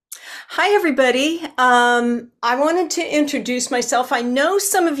Hi, everybody. I wanted to introduce myself. I know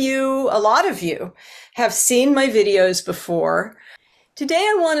some of you, a lot of you, have seen my videos before. Today,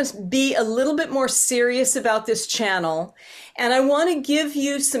 I want to be a little bit more serious about this channel, and I want to give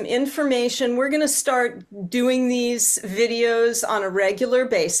you some information. We're going to start doing these videos on a regular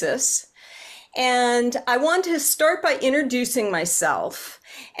basis. And I want to start by introducing myself.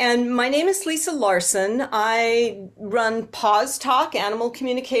 And my name is Lisa Larson. I run Pause Talk, Animal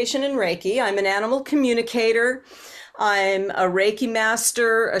Communication and Reiki. I'm an animal communicator. I'm a Reiki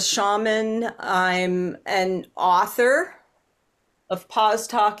master, a shaman. I'm an author of Pause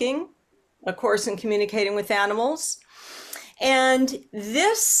Talking, a course in communicating with animals. And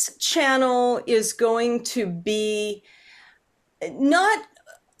this channel is going to be not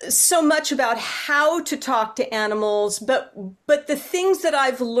so much about how to talk to animals, but the things that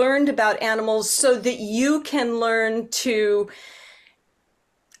I've learned about animals so that you can learn to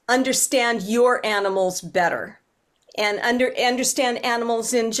understand your animals better and understand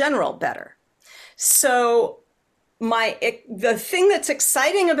animals in general better. So the thing that's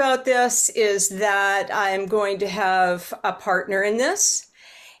exciting about this is that I'm going to have a partner in this,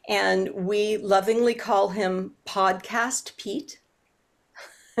 and we lovingly call him Podcast Pete.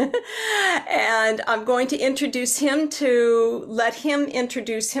 And I'm going to introduce him to let him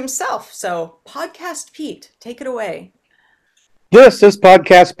introduce himself. So, Podcast Pete, take it away. This is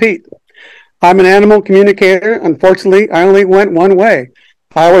Podcast Pete. I'm an animal communicator. Unfortunately, I only went one way.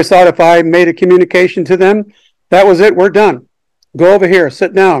 I always thought if I made a communication to them, that was it, we're done. Go over here,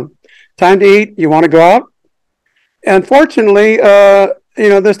 sit down. Time to eat. You want to go out? Unfortunately,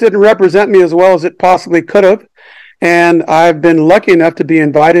 this didn't represent me as well as it possibly could have. And I've been lucky enough to be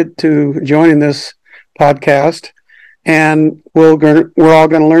invited to join in this podcast. And we're all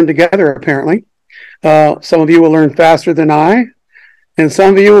going to learn together, apparently. Some of you will learn faster than I. And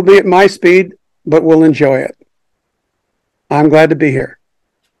some of you will be at my speed, but will enjoy it. I'm glad to be here.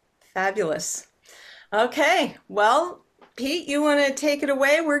 Fabulous. Okay. Well, Pete, you want to take it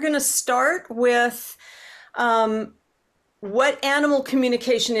away? We're going to start with what animal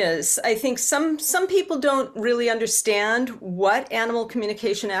communication is. I think some people don't really understand what animal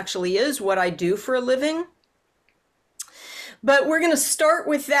communication actually is, what I do for a living. But we're going to start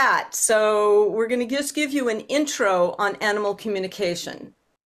with that. So we're going to just give you an intro on animal communication.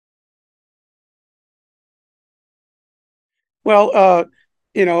 Well,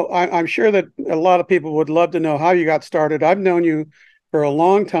 I'm sure that a lot of people would love to know how you got started. I've known you for a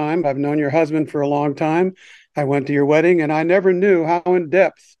long time. I've known your husband for a long time. I went to your wedding, and I never knew how in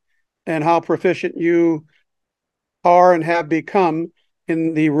depth and how proficient you are and have become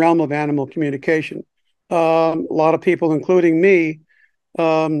in the realm of animal communication. A lot of people, including me,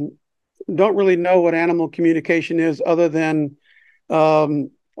 don't really know what animal communication is, other than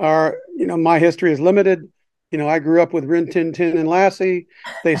my history is limited. I grew up with Rin Tin Tin and Lassie.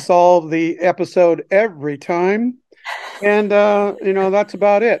 They solve the episode every time, and that's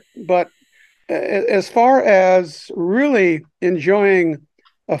about it. But as far as really enjoying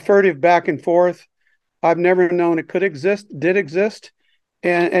a furtive back and forth, I've never known it did exist.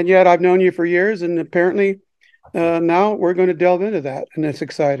 And yet I've known you for years, and apparently now we're going to delve into that, and it's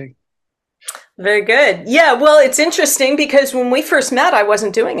exciting. Very good. Yeah, well, it's interesting because when we first met, I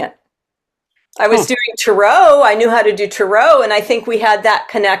wasn't doing it. I was doing tarot. I knew how to do tarot, and I think we had that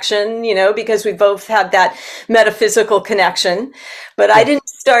connection, because we both had that metaphysical connection. But I didn't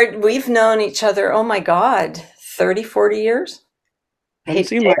start, we've known each other, oh my God, 30, 40 years? Doesn't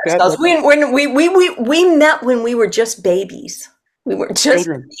seem like that. We met when we were just babies. We were just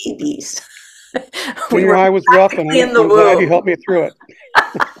children. Babies. I was rough, and I'm glad you helped me through it.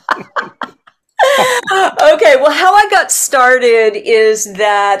 Okay, well, how I got started is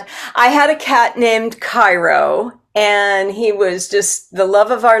that I had a cat named Cairo, and he was just the love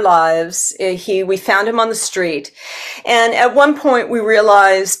of our lives. We found him on the street, and at one point we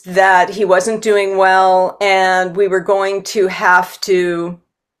realized that he wasn't doing well, and we were going to have to.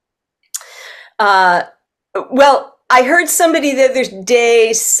 I heard somebody the other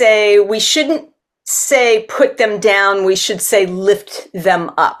day say we shouldn't say put them down; we should say lift them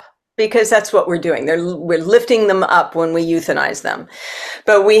up. Because that's what we're doing. We're lifting them up when we euthanize them.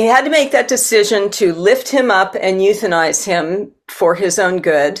 But we had to make that decision to lift him up and euthanize him for his own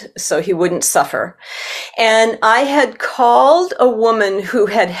good, so he wouldn't suffer. And I had called a woman who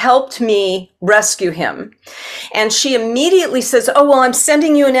had helped me rescue him. And she immediately says, "Oh, well, I'm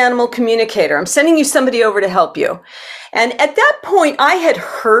sending you an animal communicator. I'm sending you somebody over to help you." And at that point, I had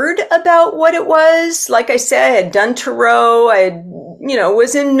heard about what it was. Like I said, I had done Tarot. I had,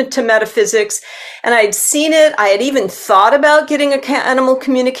 was into metaphysics, and I had seen it. I had even thought about getting an animal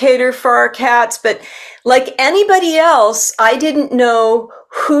communicator for our cats. But like anybody else, I didn't know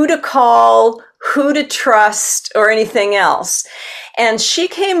who to call, who to trust, or anything else. And she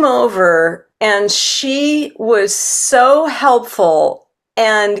came over, and she was so helpful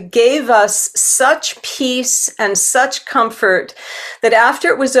and gave us such peace and such comfort that after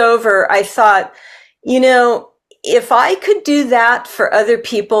it was over, I thought, if I could do that for other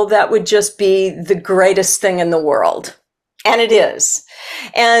people, that would just be the greatest thing in the world. And it is.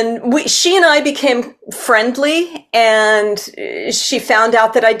 And she and I became friendly, and she found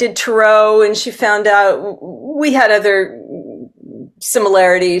out that I did Tarot, and she found out we had other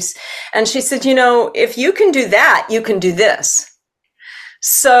similarities. And she said, if you can do that, you can do this.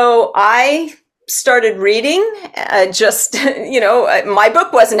 So I started reading, my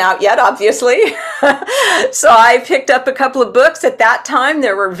book wasn't out yet, obviously. So I picked up a couple of books. At that time,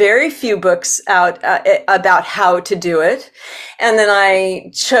 there were very few books out about how to do it. And then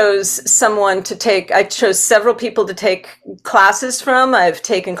I chose several people to take classes from. I've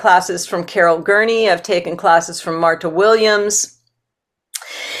taken classes from Carol Gurney. I've taken classes from Marta Williams.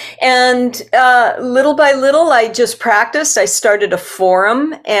 And little by little, I just practiced. I started a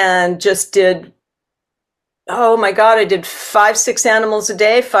forum and just did, oh my God, I did 5-6 animals a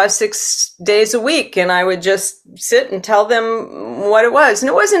day, 5-6 days a week. And I would just sit and tell them what it was. And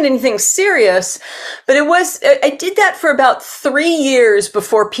it wasn't anything serious, but I did that for about 3 years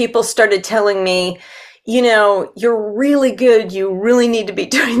before people started telling me, you're really good. You really need to be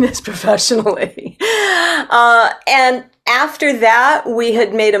doing this professionally. And after that, we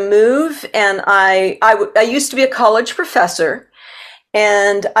had made a move, and I used to be a college professor,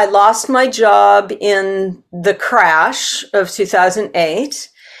 and I lost my job in the crash of 2008,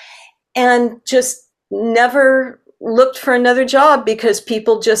 and just never looked for another job, because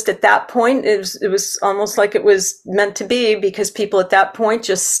people just at that point, it was almost like it was meant to be, because people at that point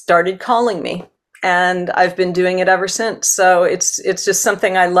just started calling me. And I've been doing it ever since. So it's just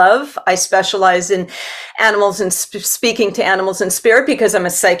something I love. I specialize in animals and speaking to animals in spirit, because I'm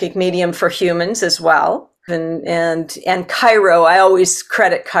a psychic medium for humans as well. And Cairo, I always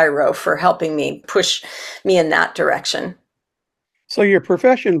credit Cairo for helping me push me in that direction. So your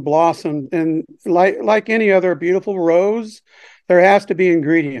profession blossomed, and like any other beautiful rose, there has to be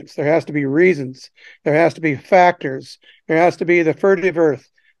ingredients. There has to be reasons. There has to be factors. There has to be the furtive earth.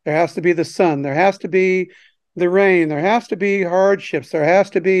 There has to be the sun. There has to be the rain. There has to be hardships. There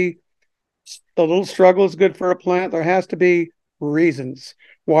has to be the little struggle is good for a plant. There has to be reasons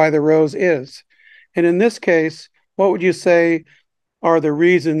why the rose is. And in this case, what would you say are the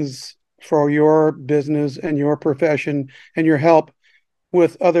reasons for your business and your profession and your help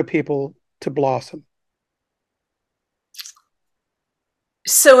with other people to blossom?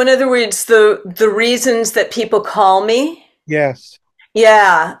 So in other words, the reasons that people call me? Yes.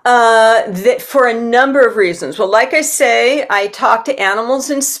 Yeah, for a number of reasons. Well, like I say, I talk to animals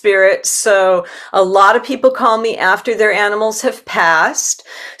in spirit, so a lot of people call me after their animals have passed.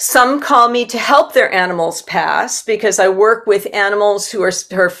 Some call me to help their animals pass, because I work with animals who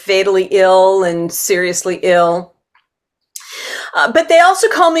are fatally ill and seriously ill. But they also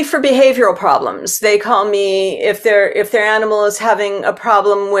call me for behavioral problems. They call me if their animal is having a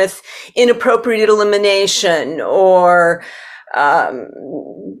problem with inappropriate elimination, or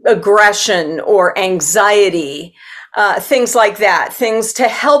aggression or anxiety, things like that, things to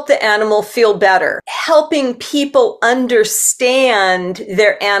help the animal feel better, helping people understand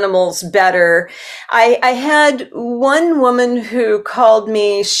their animals better. I had one woman who called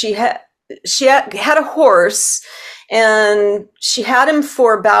me. She had a horse, and she had him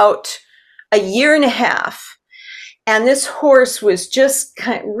for about a year and a half. And this horse was just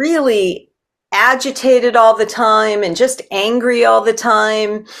really agitated all the time and just angry all the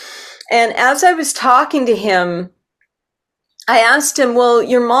time. And as I was talking to him, I asked him, well,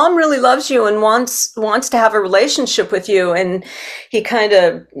 your mom really loves you and wants to have a relationship with you. And he kind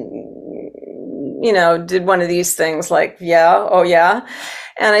of, did one of these things like, yeah, oh yeah.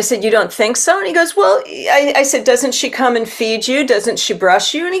 And I said, you don't think so? And he goes, well, I said, doesn't she come and feed you? Doesn't she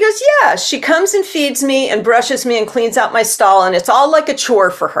brush you? And he goes, yeah, she comes and feeds me and brushes me and cleans out my stall. And it's all like a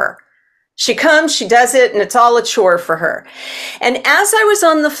chore for her. She comes, she does it, and it's all a chore for her. And as I was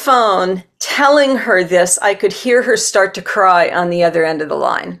on the phone telling her this, I could hear her start to cry on the other end of the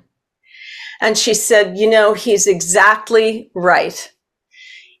line. And she said, he's exactly right.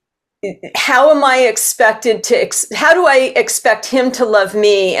 How do I expect him to love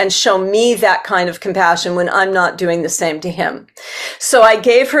me and show me that kind of compassion when I'm not doing the same to him? So I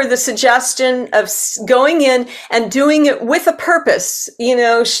gave her the suggestion of going in and doing it with a purpose,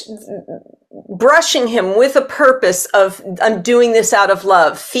 brushing him with a purpose of, I'm doing this out of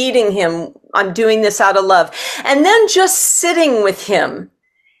love, feeding him, I'm doing this out of love, and then just sitting with him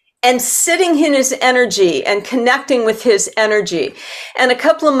and sitting in his energy and connecting with his energy. And a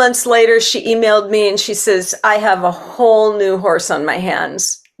couple of months later, she emailed me and she says, I have a whole new horse on my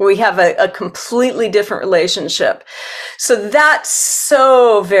hands. We have a completely different relationship. So that's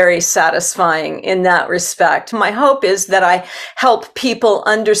so very satisfying in that respect. My hope is that I help people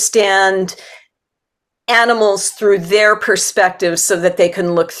understand animals through their perspective so that they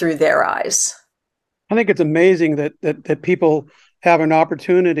can look through their eyes. I think it's amazing that people have an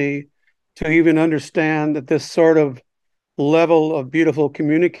opportunity to even understand that this sort of level of beautiful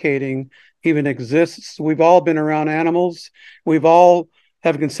communicating even exists. We've all been around animals. We've all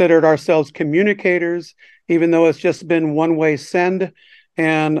have considered ourselves communicators, even though it's just been one-way send.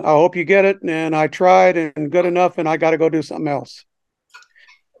 And I hope you get it. And I tried and good enough, and I got to go do something else.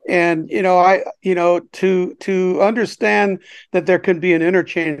 And to understand that there can be an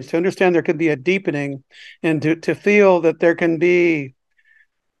interchange, to understand there could be a deepening, and to feel that there can be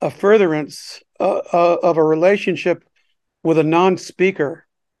a furtherance of a relationship with a non-speaker.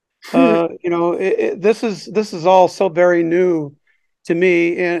 This is all so very new to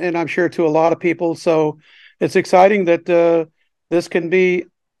me, and I'm sure to a lot of people. So it's exciting that this can be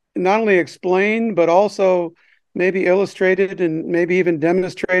not only explained but also maybe illustrated and maybe even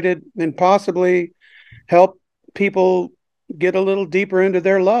demonstrated, and possibly help people get a little deeper into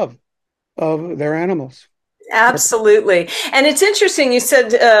their love of their animals. Absolutely. And it's interesting you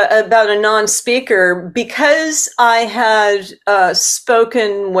said about a non-speaker, because I had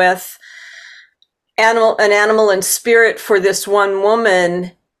spoken with an animal in spirit for this one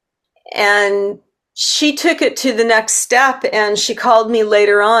woman, and she took it to the next step, and she called me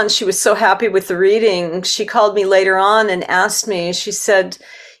later on. She was so happy with the reading. She called me later on and asked me, she said,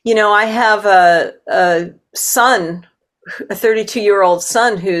 I have a son, a 32-year-old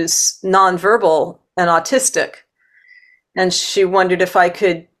son who's nonverbal and autistic. And she wondered if I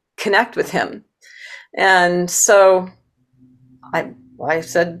could connect with him. And so I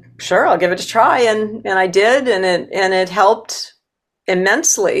said, sure, I'll give it a try. And I did. And it helped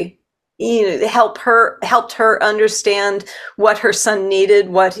immensely. It helped her understand what her son needed,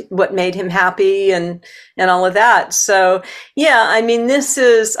 what made him happy, and all of that. So yeah, I mean,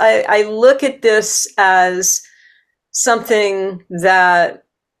 I look at this as something that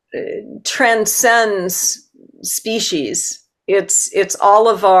transcends species. It's all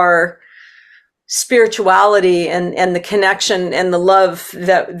of our spirituality and the connection and the love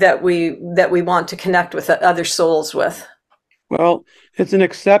that we want to connect with other souls with. Well, it's an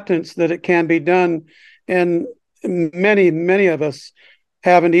acceptance that it can be done, and many of us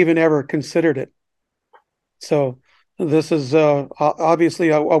haven't even ever considered it. So this is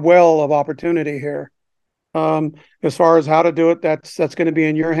obviously a well of opportunity here. As far as how to do it, that's going to be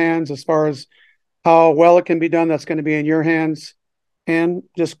in your hands. As far as how well it can be done, that's going to be in your hands. And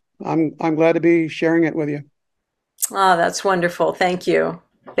just I'm glad to be sharing it with you. Oh, that's wonderful. Thank you.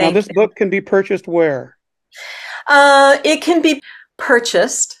 Now, this book can be purchased where? It can be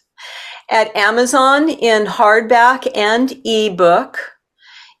purchased at Amazon in hardback and ebook.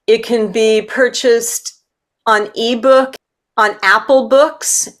 It can be purchased on ebook, on Apple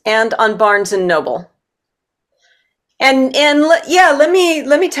Books, and on Barnes and Noble. And yeah, let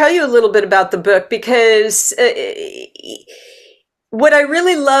me tell you a little bit about the book, because what I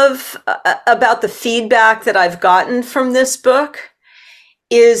really love about the feedback that I've gotten from this book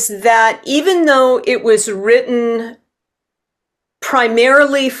is that even though it was written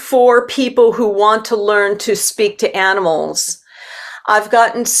primarily for people who want to learn to speak to animals, I've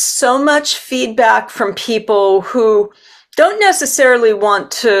gotten so much feedback from people who don't necessarily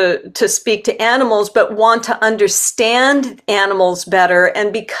want to speak to animals, but want to understand animals better.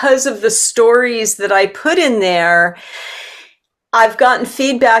 And because of the stories that I put in there, I've gotten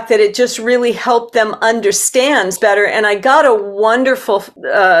feedback that it just really helped them understand better. And I got a wonderful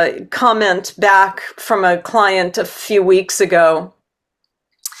comment back from a client a few weeks ago.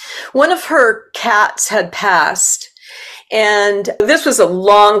 One of her cats had passed, And this was a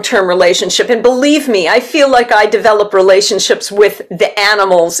long-term relationship. And believe me, I feel like I develop relationships with the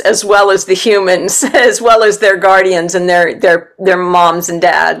animals as well as the humans, as well as their guardians and their moms and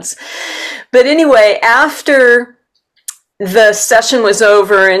dads. But anyway, after the session was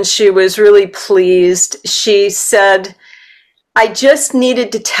over and she was really pleased, she said, I just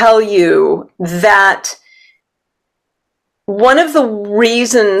needed to tell you that one of the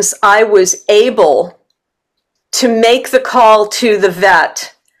reasons I was able to make the call to the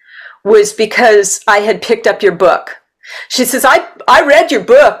vet was because I had picked up your book. She says, I read your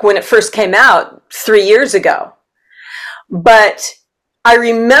book when it first came out 3 years ago, but I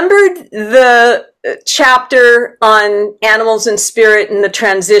remembered the chapter on animals and spirit and the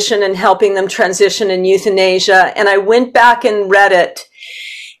transition and helping them transition in euthanasia. And I went back and read it.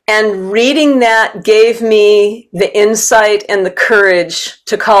 And reading that gave me the insight and the courage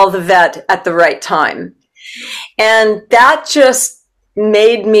to call the vet at the right time. And that just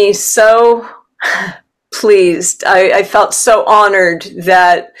made me so pleased. I felt so honored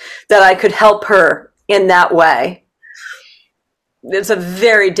that I could help her in that way. It's a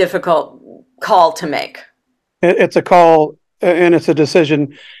very difficult call to make. It's a call and it's a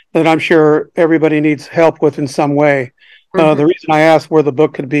decision that I'm sure everybody needs help with in some way. Mm-hmm. The reason I asked where the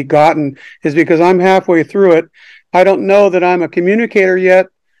book could be gotten is because I'm halfway through it. I don't know that I'm a communicator yet,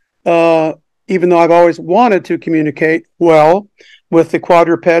 even though I've always wanted to communicate well with the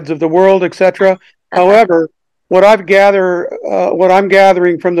quadrupeds of the world, etc. However, what I'm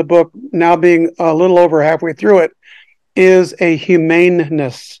gathering from the book, now being a little over halfway through it, is a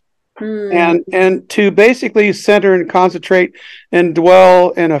humaneness. And to basically center and concentrate and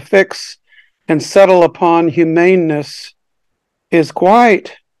dwell and affix and settle upon humaneness is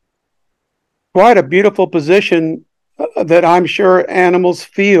quite a beautiful position that I'm sure animals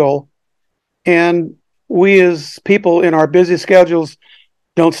feel. And we as people in our busy schedules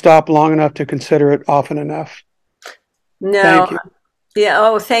don't stop long enough to consider it often enough. No. Thank you. Yeah.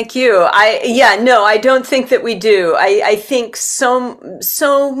 Oh, thank you. I don't think that we do. I think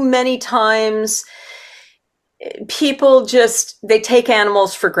so many times people they take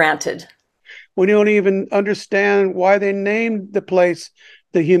animals for granted. We don't even understand why they named the place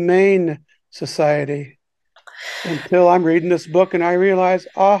the Humane Society until I'm reading this book and I realize,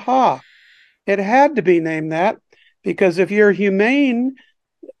 aha, it had to be named that, because if you're humane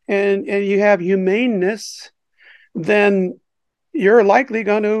and you have humaneness, then you're likely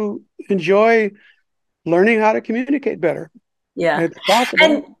going to enjoy learning how to communicate better. Yeah. It's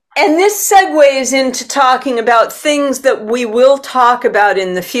possible. And this segues into talking about things that we will talk about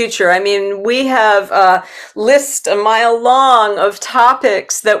in the future. I mean, we have a list a mile long of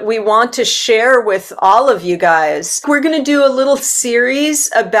topics that we want to share with all of you guys. We're going to do a little series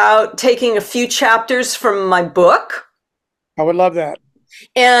about taking a few chapters from my book. I would love that.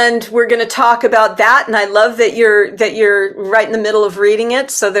 And we're going to talk about that. And I love that you're right in the middle of reading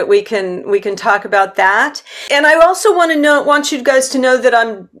it so that we can talk about that. And I also want you guys to know that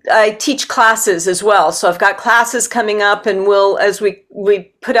I teach classes as well. So I've got classes coming up, and as we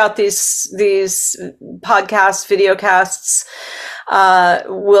put out these podcasts, video casts,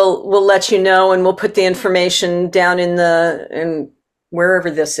 we'll let you know, and we'll put the information down in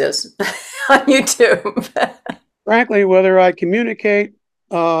wherever this is on YouTube. Frankly, whether I communicate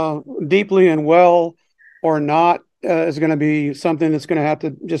deeply and well or not is going to be something that's going to have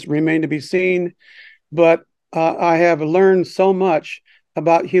to just remain to be seen. But I have learned so much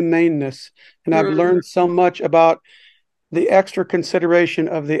about humaneness, and I've learned so much about the extra consideration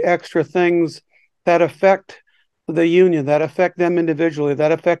of the extra things that affect the union, that affect them individually,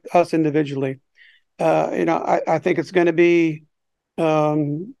 that affect us individually. I think it's going to be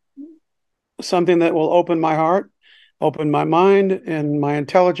something that will open my heart, open my mind and my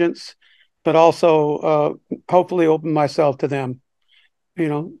intelligence, but also hopefully open myself to them.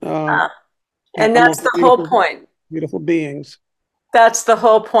 And that's the whole point. Beautiful beings. That's the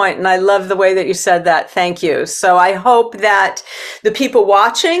whole point. And I love the way that you said that. Thank you. So I hope that the people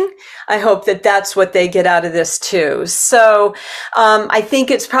watching, I hope that that's what they get out of this too. So I think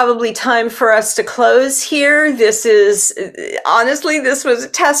it's probably time for us to close here. This was a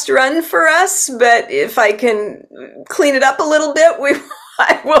test run for us, but if I can clean it up a little bit,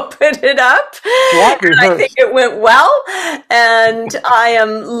 I will put it up. I think it went well, and I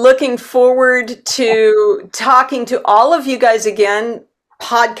am looking forward to talking to all of you guys again.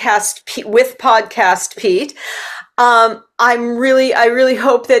 Podcast Pete. I really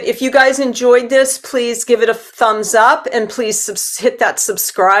hope that if you guys enjoyed this, please give it a thumbs up, and please hit that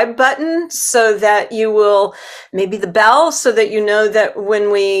subscribe button so that you will, maybe the bell, so that you know that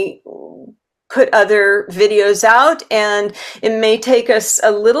when we put other videos out, and it may take us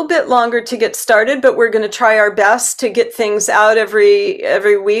a little bit longer to get started, but we're going to try our best to get things out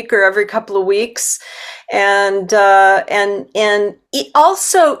every week or every couple of weeks. And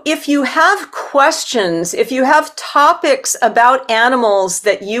also, if you have questions, if you have topics about animals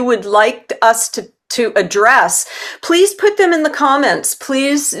that you would like us to address, please put them in the comments.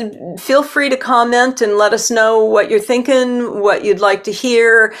 Please feel free to comment and let us know what you're thinking, what you'd like to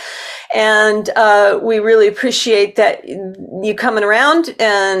hear. And we really appreciate that you coming around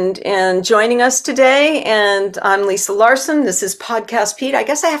and joining us today. And I'm Lisa Larson. This is Podcast Pete. I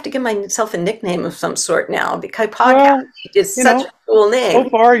guess I have to give myself a nickname of some sort now, because Podcast Well, Pete is you such know, a cool so name.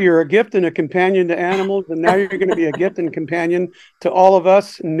 far you're a gift and a companion to animals, and now you're going to be a gift and companion to all of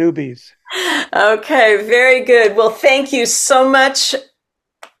us newbies. Okay, very good. Well, thank you so much,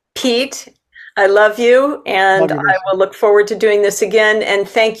 Pete. I love you, and Love you, I Lisa. will look forward to doing this again. And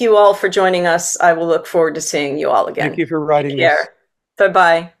thank you all for joining us. I will look forward to seeing you all Thank again. you for Take writing this. care. Bye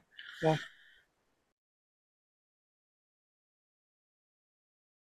bye. Bye.